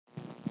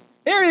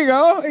Here you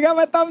go. You got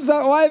my thumbs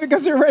up. Why?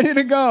 Because you're ready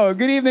to go.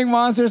 Good evening,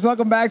 Monsters.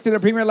 Welcome back to the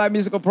Premier Live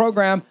Musical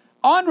Program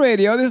on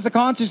radio. This is a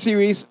concert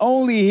series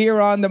only here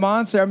on The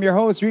Monster. I'm your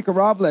host, Rico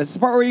Robles. The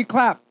part where you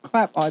clap.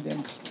 Clap,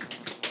 audience.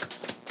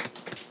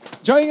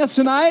 Joining us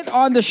tonight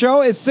on the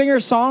show is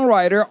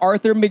singer-songwriter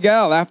Arthur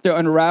Miguel. After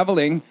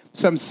unraveling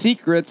some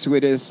secrets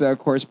with his, of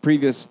course,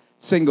 previous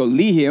single,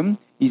 Lihim,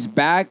 he's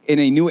back in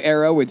a new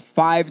era with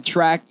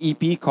 5-track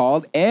EP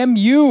called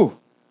MU.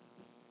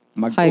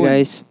 Hi,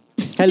 guys.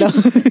 Hello.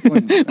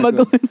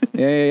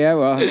 Yeah.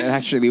 Well,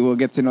 actually, we'll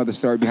get to know the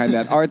story behind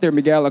that. Arthur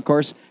Miguel, of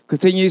course,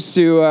 continues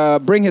to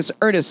bring his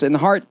earnest and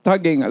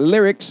heart-tugging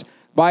lyrics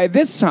by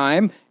this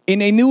time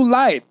in a new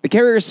light. The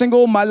Carrier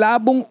single,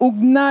 Malabong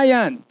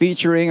Ugnayan,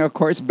 featuring, of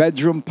course,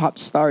 bedroom pop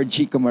star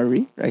Chica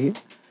Marie, right here.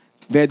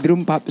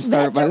 Bedroom pop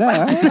star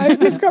pala. I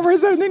discovered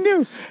something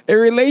new. A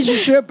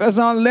relationship is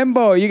on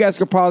limbo. You guys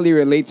could probably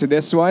relate to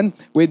this one.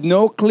 With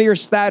no clear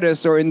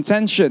status or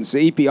intentions.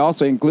 The EP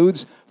also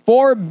includes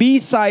 4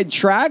 B-side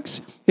tracks.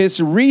 His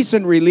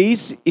recent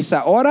release,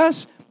 Isa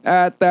Oras,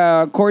 at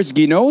of course,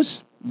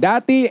 Ginos,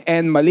 Dati,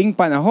 and Maling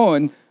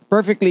Panahon,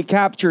 perfectly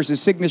captures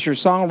his signature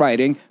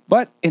songwriting,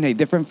 but in a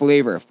different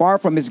flavor. Far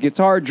from his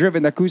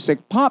guitar-driven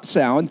acoustic pop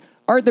sound,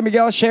 Arthur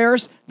Miguel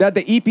shares that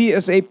the EP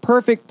is a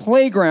perfect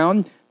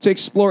playground to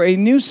explore a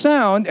new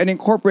sound and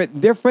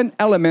incorporate different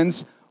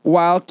elements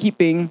while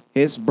keeping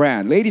his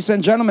brand. Ladies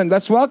and gentlemen,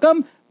 let's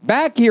welcome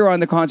back here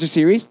on the concert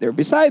series, there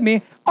beside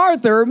me,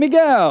 Arthur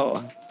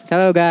Miguel.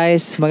 Hello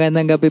guys,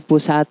 magandang gabi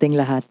po sa ating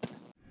lahat.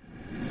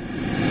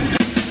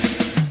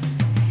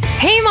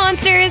 Hey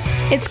Monsters!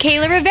 It's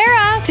Kayla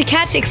Rivera. To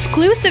catch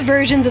exclusive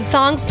versions of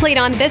songs played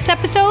on this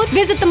episode,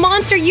 visit the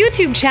Monster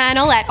YouTube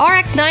channel at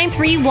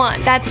RX931.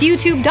 That's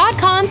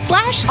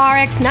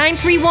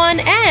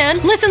youtube.com/RX931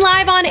 and listen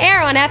live on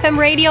air on FM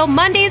radio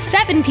Mondays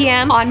 7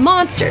 p.m. on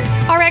Monster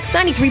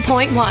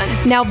RX93.1.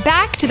 Now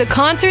back to the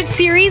concert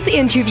series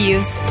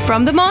interviews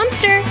from the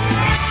Monster.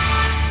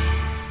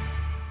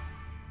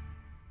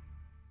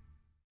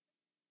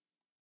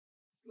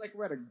 Like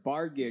we're at a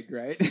bar gig,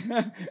 right?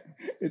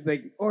 It's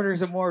like order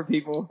some more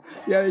people.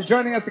 Yeah,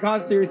 joining us the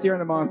concert series here on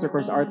the Monster. Of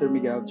course, Arthur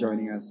Miguel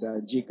joining us.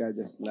 Jika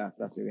just left.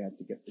 That's why we had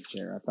to get the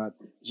chair. I thought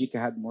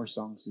Jika had more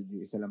songs to do.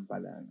 Isa lang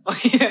pala. Oh,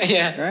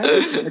 yeah.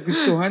 Right?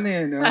 Nagustuhan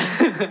eh, no?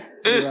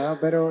 Diba?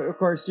 Pero of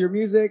course, your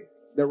music,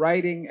 the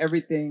writing,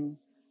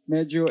 everything,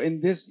 medyo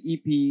in this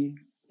EP,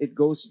 it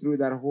goes through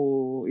that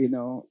whole,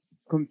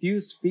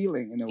 confused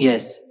feeling in a way.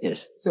 Yes.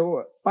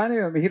 So, paano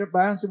yun? Mahirap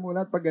ba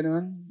sumulat pag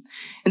ganun?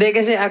 Hindi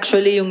kasi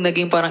actually yung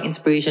naging parang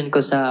inspiration ko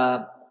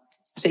sa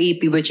EP,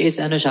 which is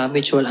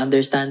mutual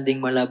understanding,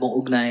 malabong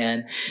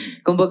ugnayan.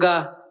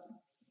 Kumbaga,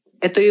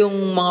 ito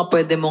yung mga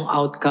pwede mong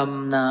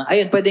outcome na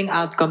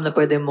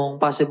pwede mong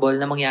possible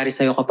na mangyari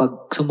sa'yo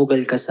kapag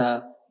sumugal ka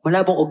sa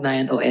malabong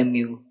ugnayan o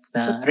MU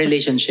na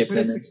relationship.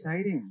 But it's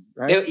exciting,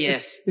 right?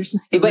 Yes.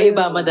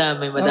 Iba-iba,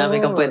 madami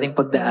kang pwedeng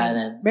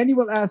pagdaanan. Many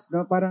will ask,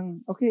 no,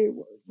 parang, okay,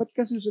 ba't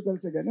ka susugal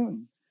sa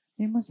ganun?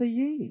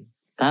 Masaya eh.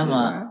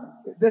 Tama.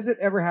 Does it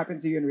ever happen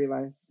to you in real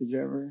life? Did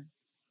you ever?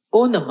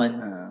 Oo naman.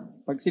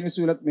 Pag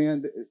sinusulat mo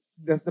yan,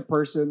 does the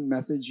person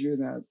message you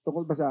na,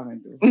 tukol ba sa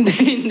akin to?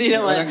 Hindi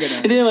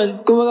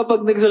naman. Kung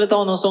pag nagsulat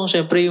ako ng song,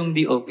 syempre yung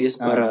the obvious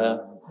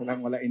para...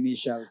 Wala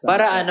initial.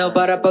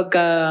 Para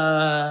pagka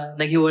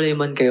naghiwalay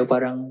man kayo,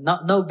 parang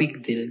no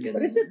big deal. Ganun.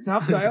 But is it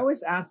tough? I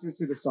always ask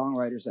this to the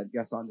songwriters that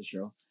guest on the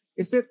show.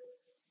 Is it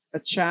a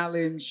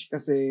challenge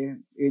kasi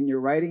in your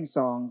writing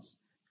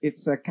songs,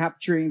 it's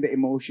capturing the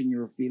emotion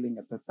you're feeling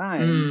at the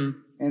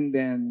time. And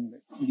then,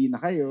 hindi na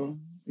kayo,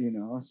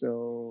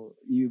 so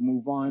you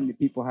move on, the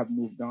people have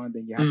moved on,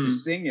 then you have to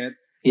sing it.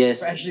 Yes.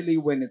 Especially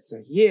when it's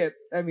a hit.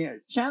 I mean,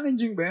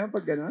 challenging ba yan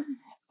pag gano'n?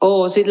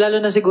 Oo,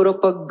 lalo na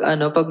siguro pag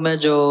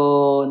medyo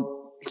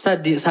sad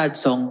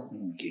song.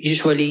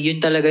 Usually, yun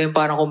talaga yung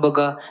parang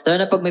kumbaga,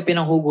 lalo na pag may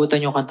pinanghugutan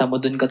yung kanta mo,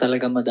 dun ka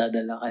talaga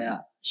madadala.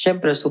 Kaya,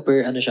 syempre,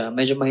 super,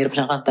 medyo mahirap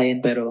siyang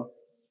kantayin, pero...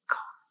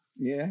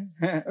 Yeah.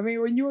 I mean,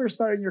 when you were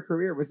starting your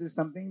career, was this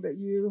something that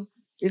you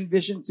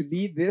envisioned to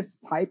be this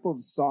type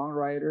of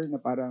songwriter na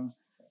parang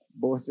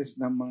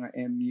boses ng mga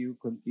MU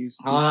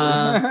confused people?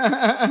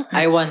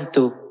 I want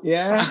to.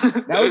 Yeah,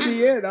 that would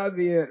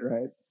be it,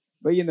 right?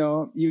 But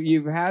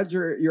you've had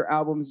your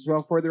albums as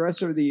well for the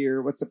rest of the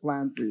year. What's the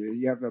plan for you?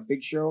 You have a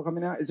big show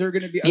coming out. Is there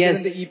going to be other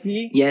than the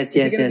EP? Yes.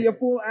 Is it going to be a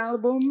full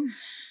album?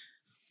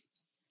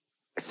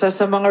 Sa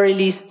mga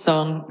released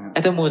song,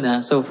 ito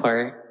muna so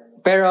far.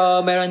 Pero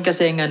meron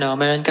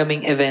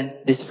kaming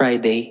event this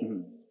Friday.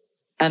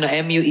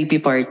 MU EP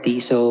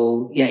party.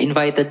 So, yeah,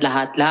 invited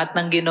lahat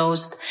ng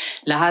ginost,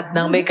 lahat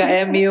ng may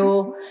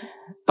ka-MU,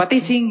 pati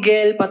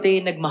single,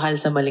 pati nagmahal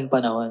sa maling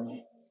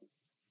panahon.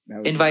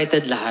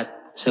 Invited lahat.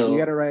 So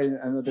you gotta write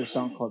another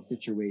song called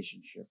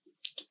Situationship.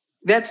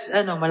 That's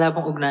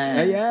malabong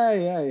ugnayan.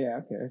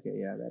 Yeah.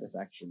 Okay. Yeah, that is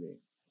actually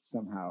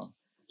somehow.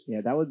 Yeah,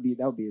 that would be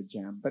a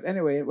jam. But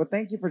anyway, well,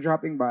 thank you for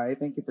dropping by.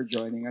 Thank you for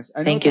joining us.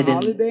 I know it's a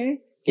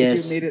holiday.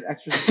 Yes. You made it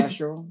extra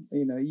special.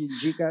 You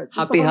Jika.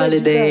 Happy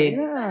holiday.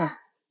 Jika. Yeah.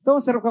 Ito,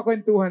 sarap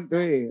kakwentuhan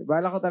to eh.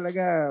 Bala ko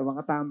talaga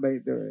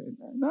makatambay to eh.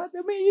 No, I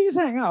mean, you just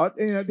hang out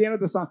at the end of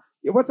the song.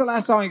 What's the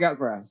last song you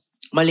got for us?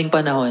 Maling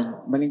Panahon.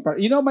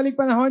 You know Maling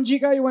Panahon,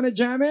 Chica? You wanna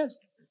jam it?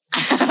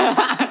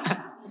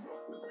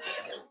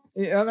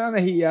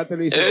 Nahiya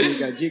tuloy sa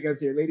Chica. Chica's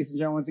here. Ladies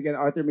and gentlemen, once again,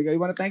 Arthur Miguel. You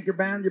wanna thank your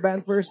band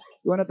first?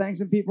 You wanna thank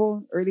some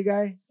people? Early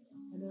guy?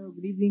 Hello,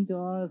 good evening to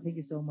all. Thank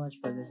you so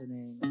much for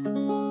listening.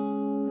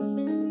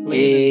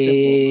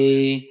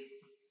 Eh...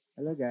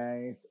 Hello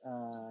guys,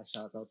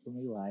 shout out to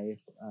my wife.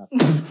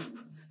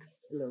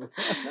 Hello.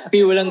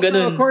 Walang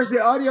ganun. Of course,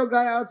 the audio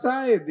guy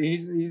outside.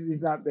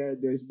 He's out there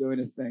doing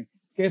his thing.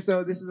 Okay,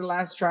 so this is the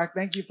last track.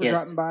 Thank you for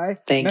dropping by.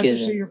 Thank you.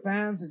 Message to your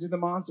fans and to the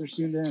Monster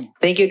tuned in.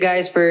 Thank you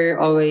guys for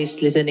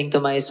always listening to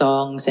my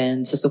songs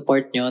and sa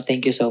support nyo.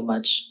 Thank you so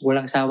much.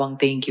 Walang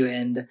sawang thank you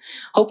and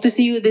hope to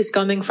see you this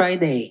coming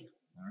Friday.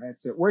 Alright,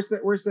 so where's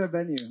the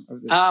venue of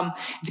this?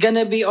 It's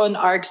gonna be on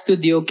ARC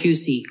Studio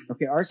QC.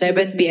 Okay, ARC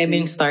 7 p.m.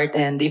 yung start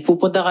and if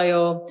punta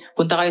kayo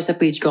sa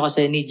page ko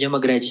kasi need nyo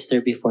mag-register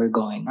before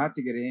going.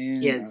 To get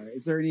in. Yes.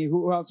 Is there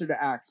who else are the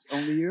acts?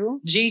 Only you?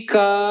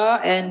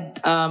 Jika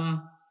and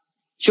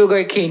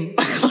Sugarcane.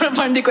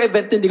 Parang hindi ko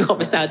event, hindi ko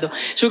kabisado.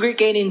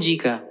 Sugarcane and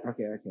Jika.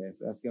 Okay,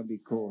 so that's gonna be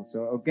cool.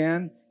 So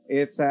again,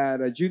 it's at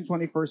June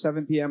 21st,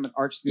 7 p.m. at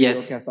ARC Studio,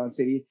 Quezon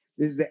City.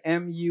 This is the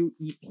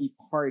MUEP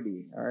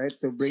party. Alright,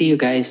 so see you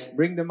guys.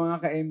 Bring the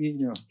mga ka-MU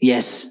nyo.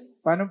 Yes.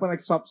 Paano pa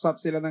nag-swap-swap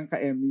sila ng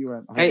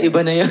ka-MU? Okay. Ay,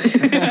 iba na yun.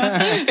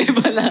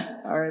 Iba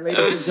na. Alright,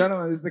 ladies and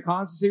gentlemen, this is the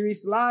concert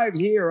series live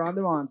here on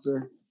The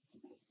Monster.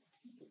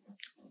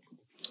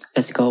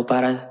 Let's go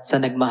para sa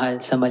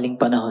nagmahal sa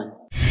maling panahon.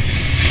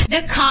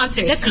 The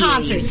concert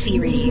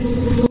series.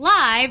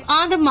 Live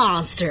on The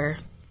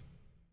Monster.